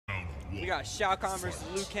We got Shao Kahn versus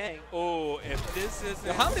Liu Kang. Oh, if this isn't...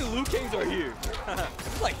 Yo, how many Liu Kangs are here?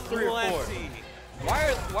 It's like 3 or 4.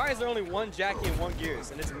 Why is there only one Jackie and one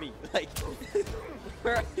Gears, and it's me? Like,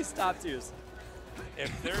 where are these top tiers?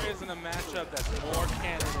 If there isn't a matchup that's more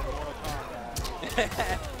canon than Mortal Kombat.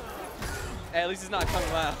 Hey, at least it's not Kung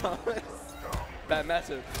Lao. Bad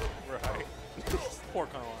matchup. Right. Poor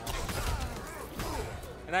Kung Lao.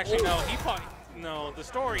 And actually, no, he fought... No, the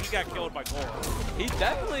story, he got killed by Goro. He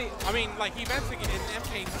definitely... I mean, like, he eventually, in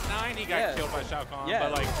MK9, he got killed by Shao Kahn. Yeah.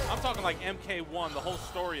 But, like, I'm talking, like, MK1, the whole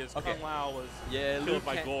story is Kung Lao was killed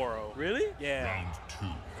by Goro. Really? Yeah. Round 2,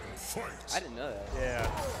 fight. I didn't know that. Yeah.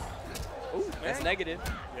 Ooh, that's negative.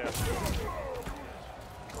 Yeah.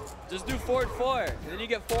 Just do forward 4, and then you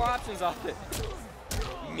get 4 options off it.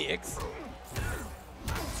 Mix.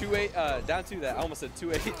 2-8, down 2 that. I almost said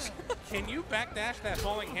 2H. Can you backdash that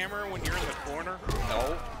falling hammer when you're in the corner?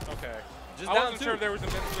 No. Okay. Just I down wasn't 2. sure if there was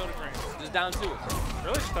invincibility range. Just down 2.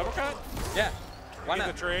 Really? Just uppercut? Yeah. Why Get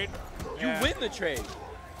not? the trade? You win the trade.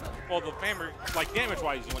 Well, the hammer, like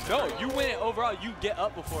damage-wise, you win the No, trade. you win it overall. You get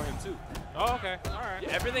up before him too. Oh, okay. All right. Yeah,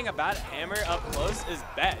 everything about hammer up close is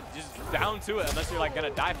bad. Just down to it unless you're like gonna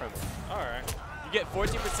die from it. All right. You get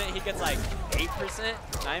 14%, he gets like 8%,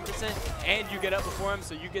 9%, and you get up before him,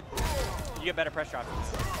 so you get better pressure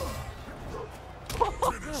options.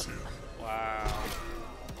 Wow.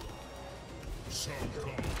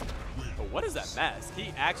 But what is that mask?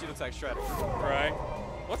 He actually looks like Shredder. Right.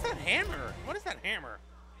 What's that hammer? What is that hammer?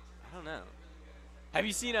 I don't know. Have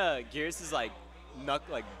you seen Gears' like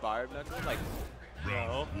barb knuckle? Like,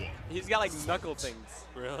 No. he's got like knuckle things.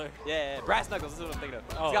 Really? Yeah, brass knuckles. That's what I'm thinking of.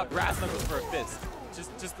 Oh. He's got brass knuckles for a fist.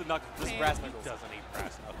 Just the knuckle, just brass knuckles. He doesn't need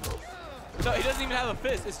brass knuckles. No, he doesn't even have a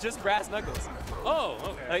fist. It's just brass knuckles. Oh,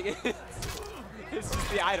 okay. Like, it's just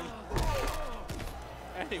the item.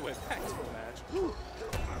 Anyway, back to the match.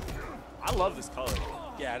 I love this color.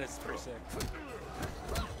 Yeah, that's pretty sick.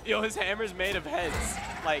 Yo, his hammer's made of heads.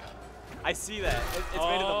 Like, I see that. It's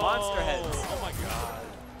made of the monster heads. Oh my god.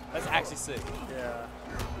 That's actually sick. Yeah.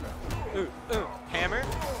 Hammer,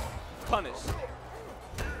 punish.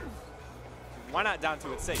 Why not down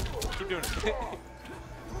to it? Safe. Keep doing it.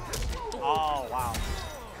 Oh, wow.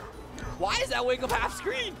 Why is that wake up half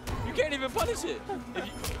screen? You can't even punish it.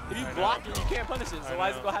 If you block it, you can't punish it. So why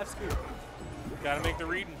does it go half screen? Gotta make the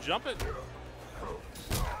read and jump it.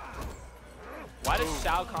 Why does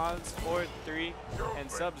Shao Kahn's forward 3 and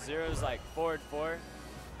Sub-Zero's like forward 4?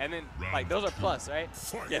 And then, like, those are plus, right?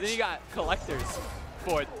 Yeah, then you got Collector's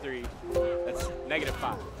forward 3. That's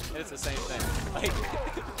 -5. And it's the same thing. Like,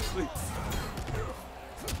 please.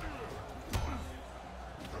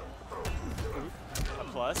 A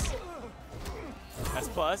plus. That's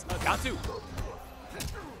plus. Oh, down 2.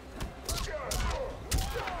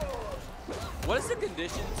 What is the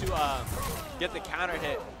condition to get the counter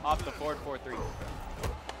hit off the forward 4-3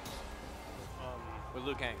 with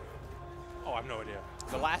Liu Kang? Oh, I have no idea.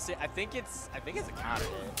 The last hit, I think it's a counter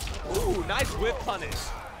hit. Ooh, nice whip punish.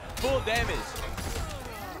 Full damage.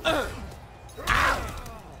 Ow!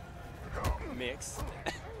 Mix.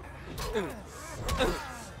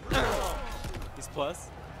 He's plus.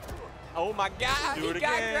 Oh my god, Do it he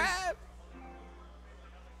got again. grabbed.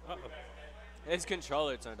 Uh-oh. His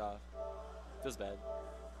controller turned off. Feels bad.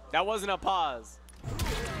 That wasn't a pause.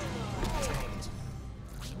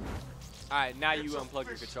 Alright, now you unplug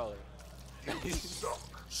your controller.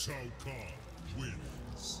 Shao Kahn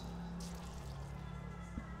wins.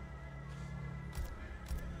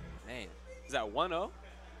 Man. Is that 1-0?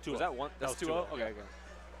 2-0. Was that 1? That's 2-0? Okay, okay.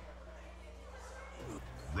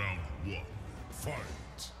 Round 1,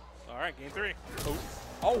 fight. All right, game 3.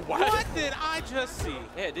 Oh, wow. What did I just see?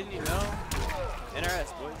 Yeah, didn't you know?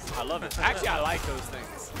 NRS, boys. I love it. Actually, I like those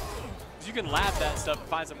things. You can laugh at stuff and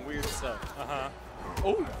find some weird stuff. Uh-huh.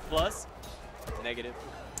 Oh, plus, negative.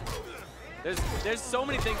 There's so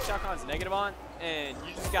many things Shao Kahn's negative on, and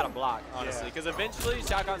you just gotta block, honestly, because eventually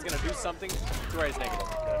Shao Kahn's gonna do something to where he's negative.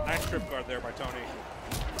 Nice trip guard there by Tony.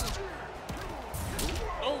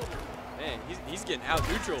 Oh, man, he's getting out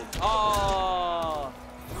neutral. Oh,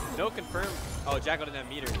 no confirm. Oh, Jackal didn't have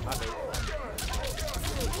meter. My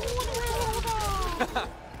bad.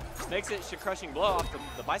 Makes it crushing blow off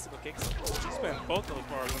the bicycle kicks. He spent both those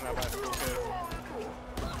bars on that bicycle kick.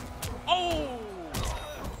 Oh!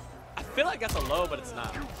 I feel like that's a low, but it's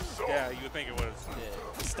not. Yeah, you would think it was.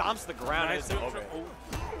 Yeah. It stomps the ground and Nice it's over. Oh.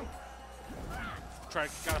 Gotta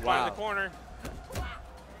find the corner.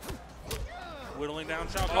 Whittling down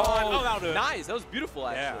Shao Kahn. Oh, that'll do it. Nice. That was beautiful,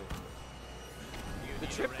 actually. Yeah. The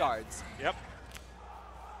trip guards. Yep.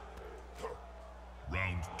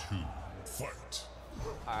 Round 2, fight.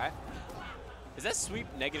 All right. Is that sweep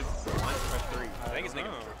 -1 or 3? I think it's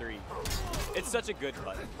 -3. It's such a good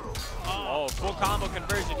button. Oh, full combo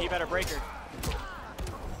conversion. He better break her.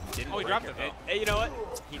 Didn't he dropped it though. Hey, you know what?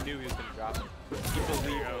 He knew he was going to drop it. He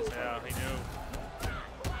believed it. Yeah, he knew.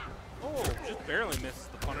 Oh, just barely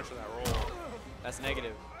missed the punish of that roll. That's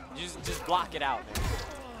negative. Just block it out, man.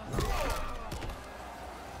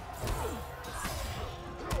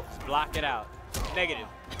 Just block it out. Negative.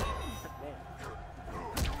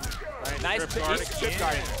 Right, Nice trip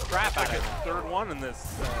guarding crap out of it. Third one in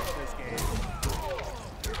this game.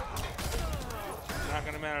 Not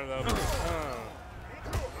gonna matter though.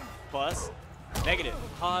 Plus, negative.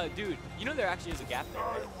 Dude, you know there actually is a gap there,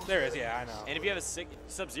 right? There is, yeah, I know. And if you have a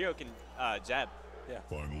Sub-Zero can jab. Yeah.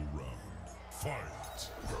 Final round. Fight.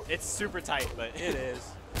 It's super tight, but it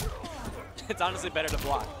is. It's honestly better to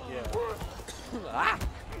block. Yeah. Ah!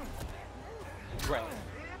 Right.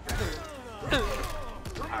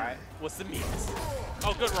 Alright, what's the means?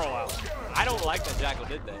 Oh, good rollout. I don't like that Jackal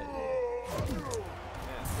did that. Yeah.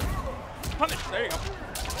 Punish, there you go.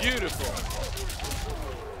 Beautiful.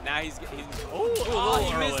 Now he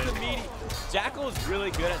missed the meaty. Jackal is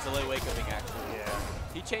really good at delay wake uping, actually. Yeah.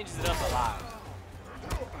 He changes it up a lot.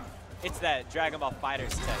 It's that Dragon Ball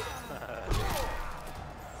Fighters tech.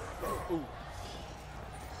 Ooh.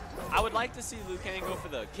 I would like to see Liu Kang go for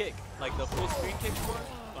the kick, like the full screen kick for him.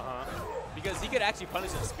 Because he could actually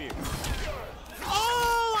punish a spear.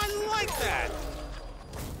 Oh, I like that.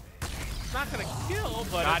 Not gonna kill,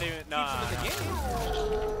 but not it even keeps him in the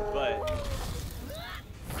game. But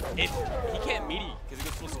he can't meaty because he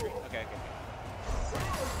goes full screen. Okay.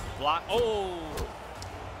 Block. Oh.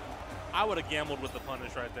 I would have gambled with the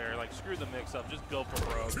punish right there. Like, screw the mix-up. Just go for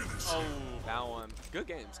broke. Oh. That one. Good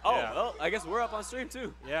games. Oh, yeah. Well, I guess we're up on stream,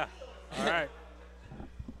 too. Yeah. All right.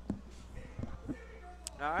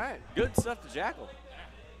 All right. Good stuff to Jackal.